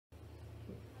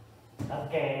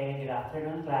Okay, good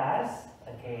afternoon, class.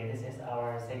 Okay, this is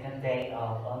our second day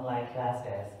of online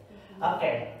classes.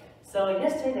 Okay, so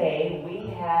yesterday we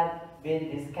had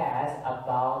been discussed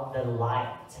about the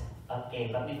light. Okay,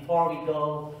 but before we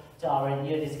go to our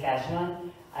new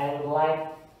discussion, I would like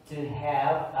to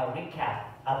have a recap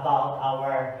about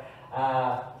our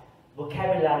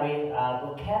vocabulary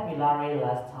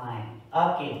last time.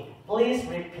 Okay, please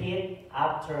repeat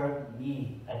after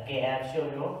me. Okay, I'll show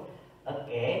you.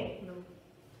 Okay.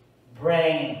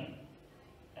 Brain.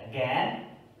 Again,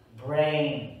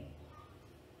 brain.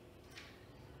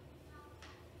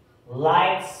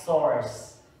 Light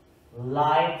source.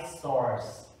 Light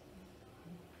source.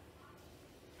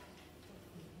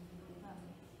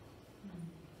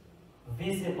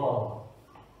 Visible.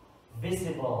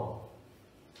 Visible.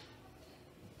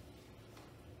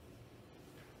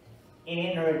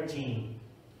 Energy.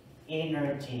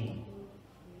 Energy.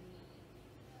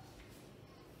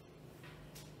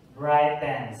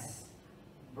 Brightens.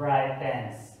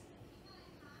 Brightens.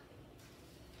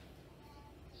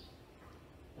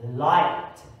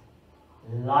 Light.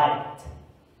 Light.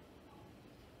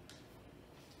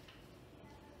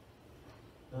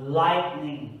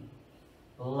 Lightning.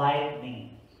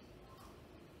 Lightning.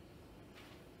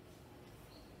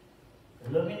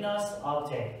 Luminous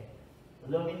object.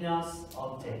 Luminous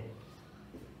object.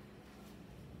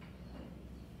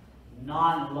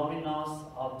 Non-luminous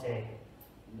object.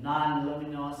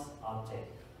 Non-luminous object.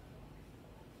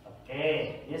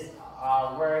 Okay, this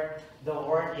were the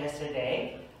word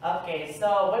yesterday. Okay,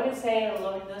 so when we say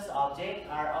luminous object,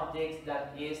 are objects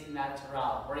that is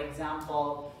natural. For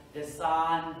example, the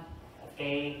sun,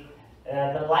 okay,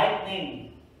 the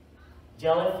lightning,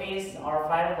 jellyfish or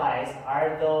fireflies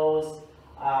are those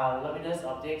luminous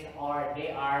objects, or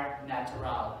they are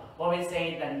natural. When we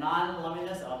say the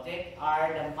non-luminous objects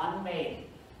are the man-made.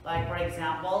 Like for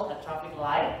example, a traffic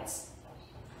light,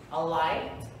 a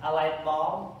light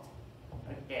bulb.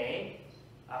 Okay,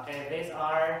 these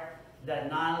are the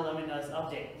non-luminous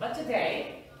objects. But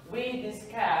today we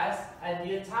discuss a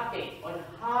new topic on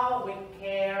how we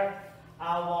care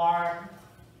our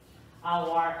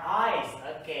eyes.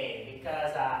 Okay,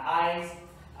 because eyes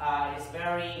is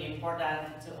very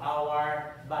important to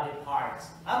our body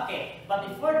parts. Okay, but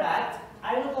before that,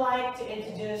 I would like to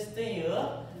introduce to you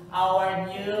our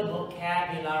new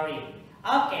vocabulary.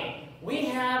 Okay, we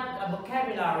have a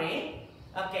vocabulary.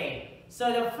 Okay,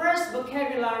 so the first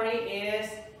vocabulary is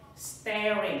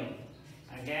staring.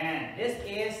 Again, this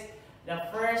is the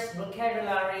first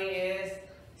vocabulary is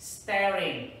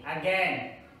staring.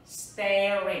 Again,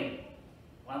 staring.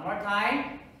 One more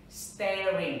time,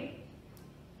 staring.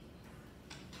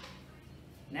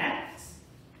 Next,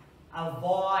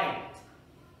 avoid.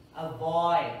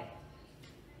 Avoid.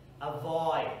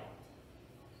 Avoid.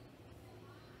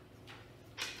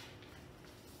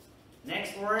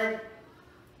 Next word,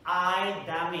 eye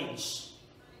damage.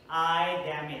 Eye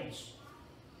damage.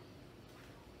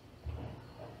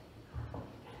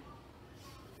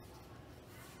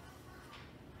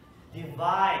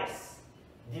 Device.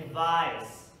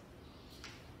 Device.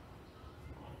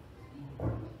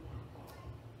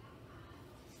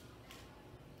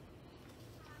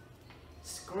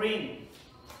 Screen.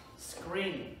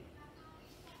 Screen.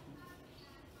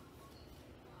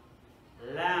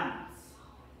 Lamps.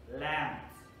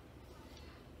 Lamps.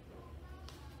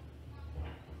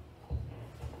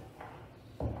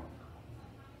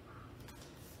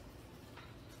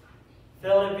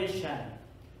 Television.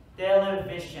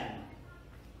 Television.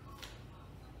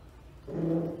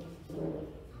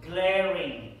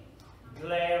 Glaring.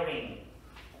 Glaring.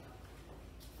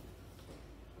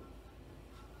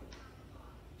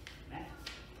 Next.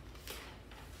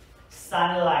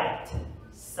 Sunlight.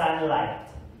 Sunlight.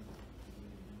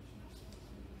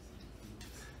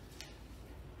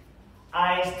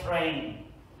 Eye strain.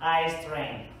 Eye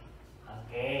strain.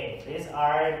 Okay, these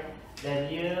are the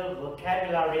new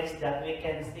vocabularies that we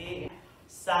can see.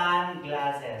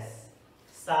 Sunglasses.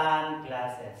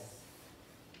 Sunglasses.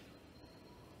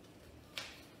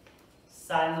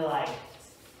 Sunlight.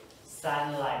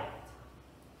 Sunlight.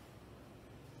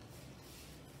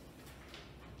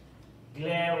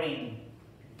 Glaring.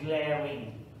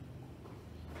 Glaring.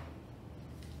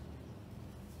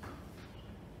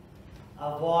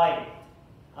 Avoid.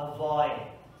 Avoid.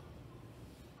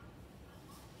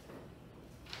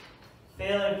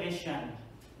 Television.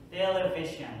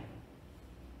 Television.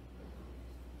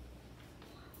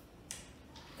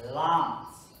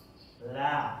 Lamps.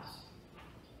 Lamps.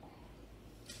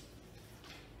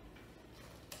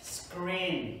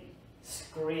 Screen.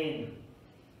 Screen.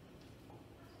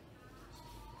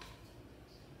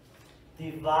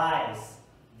 Device.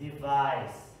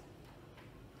 device.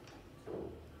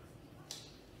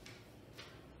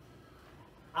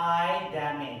 Eye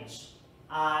damage.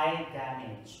 Eye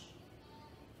damage.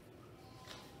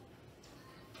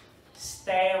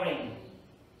 Staring.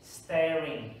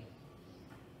 Staring.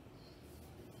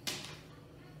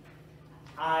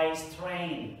 Eye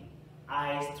strain.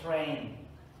 Eye strain.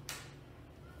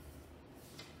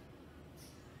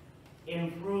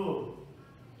 Improve.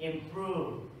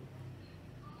 Improve.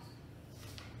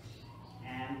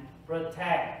 And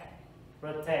protect.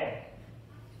 Protect.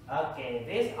 Okay,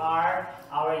 these are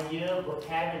our new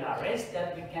vocabularies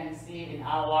that we can see in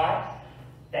our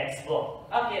textbook.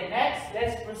 Okay, next,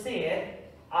 let's proceed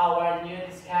our new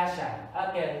discussion.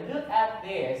 Okay, look at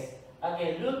this.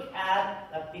 Okay, look at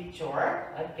a picture.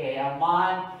 Okay, a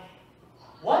man.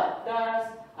 What does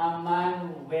a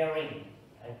man wearing?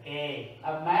 Okay,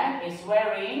 a man is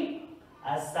wearing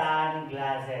a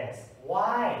sunglasses.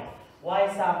 Why?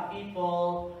 Why some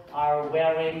people are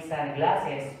wearing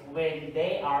sunglasses when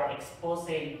they are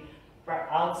exposing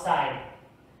outside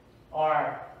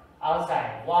or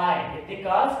outside? Why? It's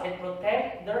because it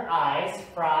protects their eyes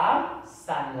from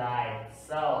sunlight.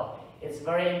 So it's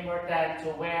very important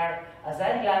to wear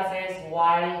sunglasses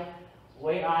while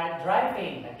we are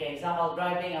driving. Okay, example,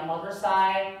 driving a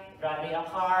motorcycle, driving a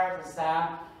car.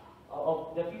 Some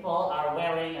of the people are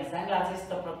wearing sunglasses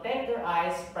to protect their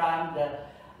eyes from the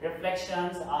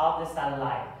reflections of the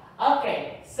sunlight.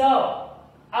 Okay, so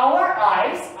our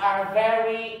eyes are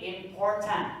very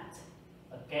important.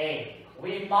 Okay,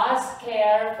 we must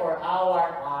care for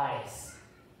our eyes.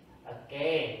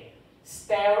 Okay,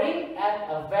 staring at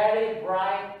a very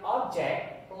bright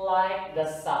object like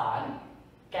the sun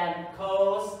can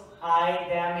cause eye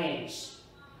damage.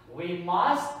 We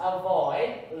must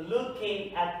avoid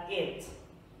looking at it.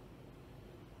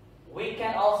 We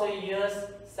can also use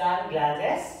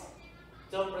sunglasses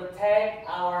to protect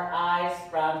our eyes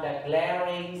from the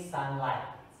glaring sunlight.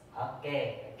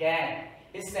 Okay, again,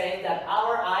 it says that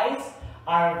our eyes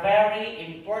are a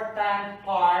very important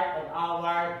part of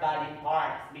our body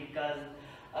parts because,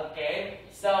 okay,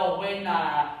 so when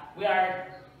we are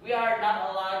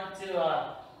not allowed to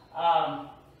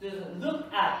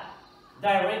look at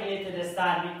directly to the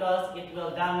sun because it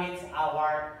will damage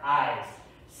our eyes.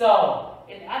 So,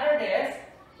 in other words,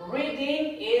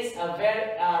 reading in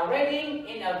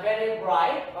a very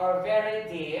bright or very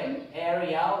dim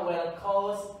area will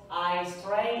cause eye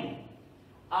strain.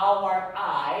 Our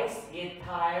eyes get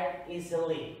tired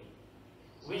easily.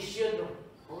 We should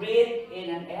read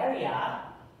in an area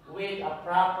with a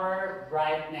proper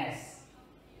brightness.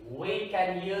 We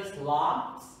can use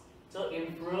lamps to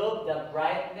improve the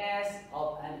brightness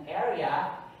of an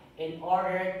area in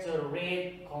order to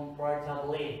read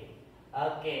comfortably.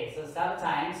 Okay, so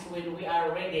sometimes when we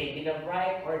are reading in a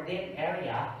bright or dim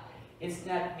area, it's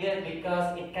not good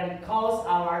because it can cause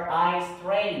our eye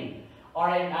strain,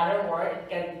 or in other words, it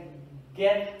can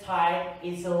get tired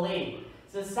easily.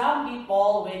 So some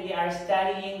people, when they are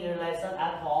studying their lesson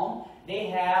at home, they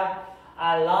have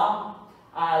a lamp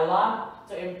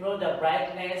to improve the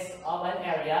brightness of an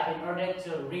area in order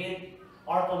to read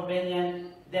or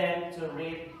convenient them to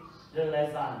read the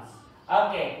lessons.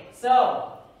 Okay,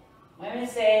 so when we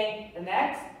say the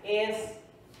next is,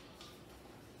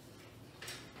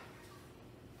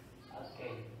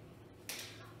 okay,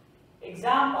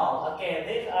 example. Okay,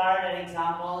 these are the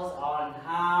examples on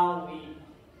how we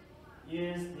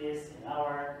use this in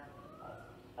our,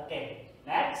 okay,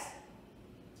 next.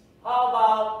 How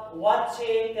about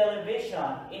watching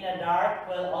television in the dark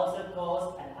will also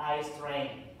cause an eye strain.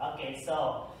 Okay,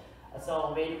 so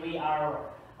when we are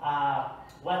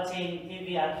watching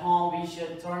TV at home, we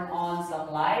should turn on some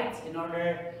lights in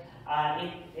order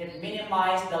it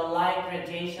minimize the light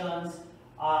radiations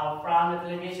from the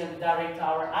television direct to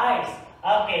our eyes.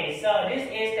 Okay, so this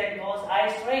is can cause eye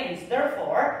strains.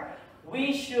 Therefore,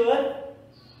 we should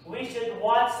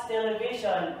watch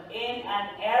television in an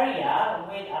area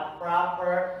with a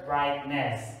proper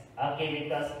brightness. Okay,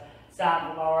 because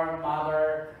some of our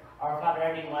mother or father,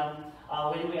 everyone,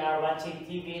 when we are watching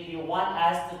TV, they want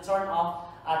us to turn off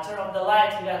the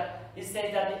lights. It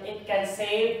says that it can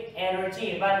save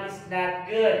energy, but it's not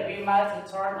good. We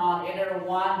must turn on either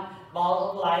one bulb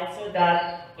of light so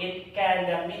that it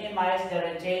can minimize the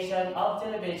radiation of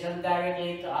television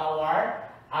directly to our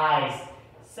eyes.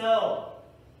 So,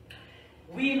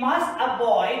 we must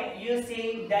avoid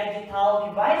using digital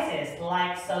devices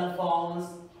like cell phones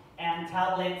and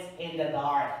tablets in the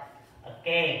dark.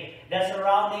 Okay, the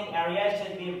surrounding area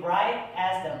should be bright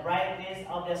as the brightness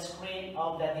of the screen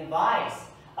of the device.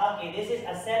 Okay, this is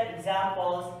a set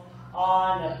examples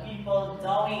on the people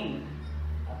doing.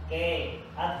 Okay,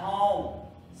 at home.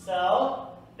 So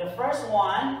the first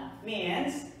one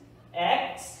means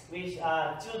X, which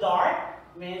too dark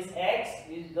means X.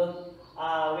 We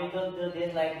don't do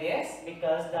this like this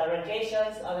because the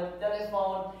radiations of the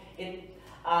telephone it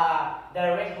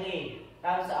directly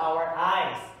comes to our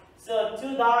eyes. So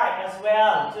too dark as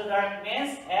well. Too dark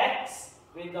means X.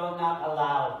 We do not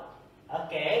allow.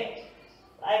 Okay,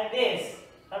 like this.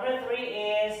 Number 3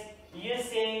 is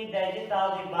using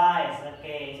digital device.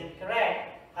 Okay, is it correct?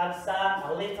 Have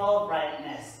a little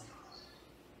brightness.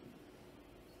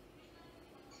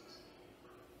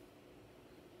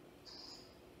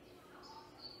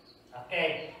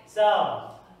 Okay,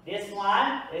 so this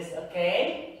one is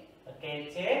okay.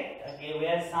 Okay, check. Okay, we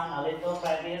have a little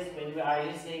brightness when we are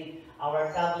using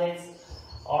our tablets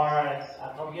or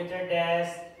a computer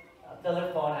desk, a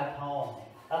telephone at home.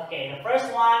 Okay, the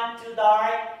first one, too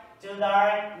dark. Too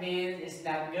dark means it's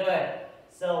not good.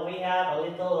 So we have a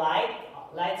little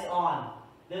lights on.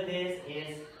 Do this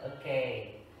is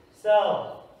okay.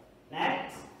 So,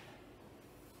 next.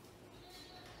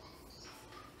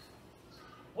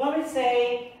 When we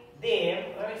say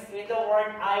dim, with the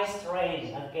word eye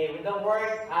strain. Okay, with the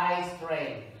word eye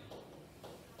strain.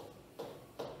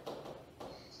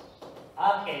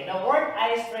 Okay, the word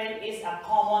eye strain is a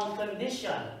common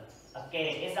condition.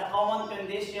 Okay, it's a common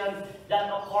condition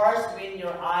that occurs when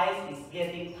your eyes is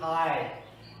getting tired.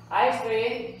 Eye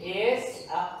strain is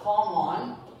a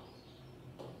common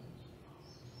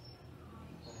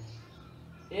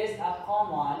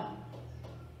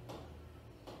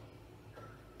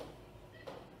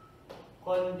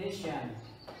condition.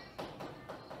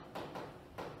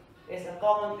 It's a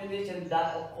common condition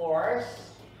that occurs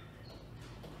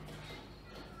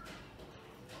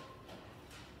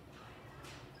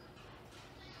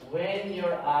when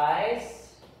your eyes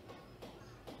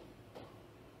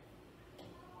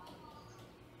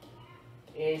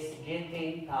is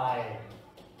getting tired.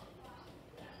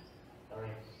 Sorry.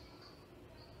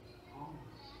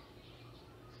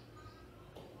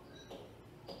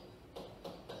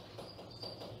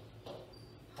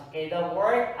 Okay, the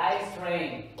word eye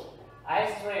strain.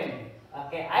 Eye strain.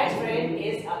 Okay, eye strain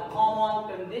is a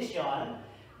common condition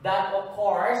that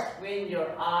occurs when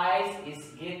your eyes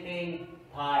is getting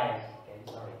tired. Okay,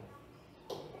 sorry.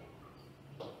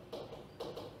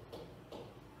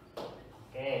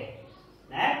 Okay.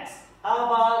 Next, how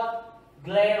about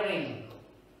glaring?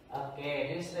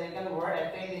 Okay, this second word, I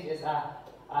think this is a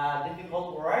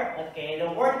difficult word. Okay,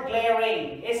 the word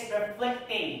glaring is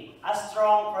reflecting a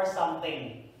strong for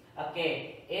something.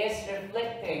 Okay, is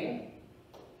reflecting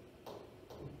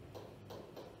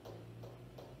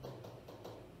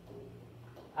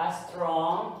a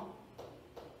strong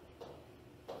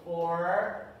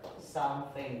for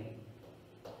something.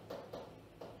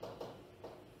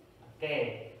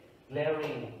 Okay,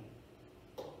 glaring.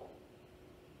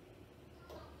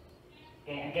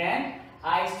 Okay, again,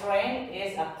 eye strain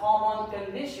is a common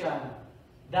condition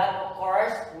that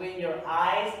occurs when your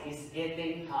eyes is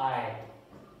getting tired.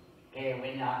 Okay,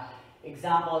 when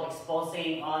example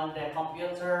exposing on the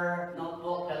computer,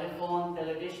 notebook, telephone,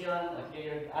 television, okay,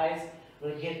 your eyes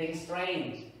will getting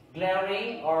strained.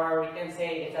 Glaring, or we can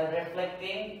say it's a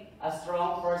reflecting a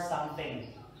strong for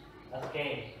something.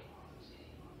 Okay.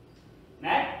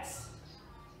 Next.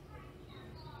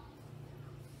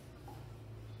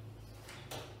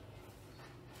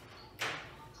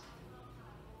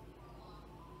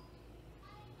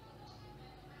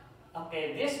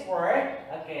 Okay, this word,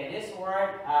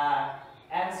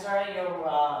 answer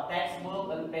your textbook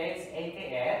on page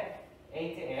 88.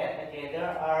 Okay,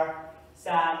 there are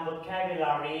some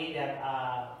vocabulary that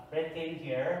are written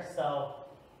here. So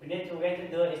we need to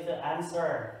do is to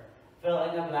answer. Fill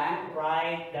in the blank,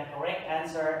 write the correct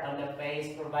answer on the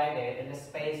page provided, in the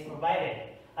space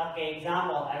provided. Okay,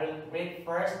 example, I will read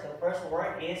first. The first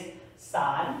word is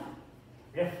sun,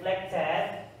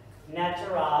 reflected,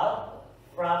 natural,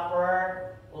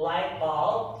 proper, light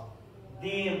bulb,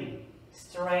 dim,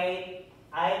 straight,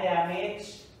 eye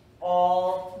damage,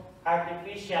 all,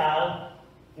 artificial,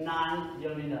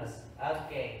 non-luminous.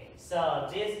 Okay, so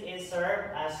this is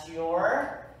served as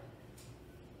your,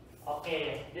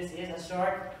 okay, this is a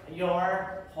short,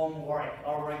 your homework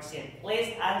or worksheet.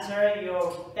 Please answer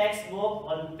your textbook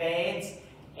on page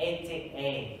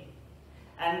 88.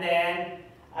 And then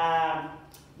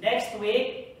next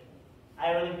week,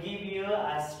 I will give you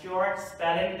a short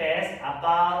spelling test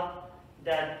about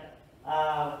the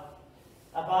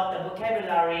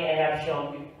vocabulary I have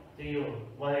shown to you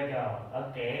a while ago.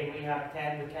 Okay, we have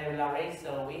 10 vocabularies,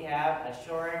 so we have a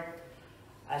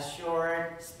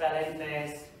short spelling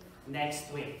test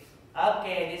next week.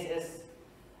 Okay, this is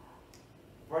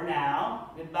For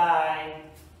now, goodbye.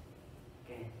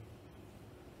 Okay.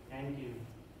 Thank you.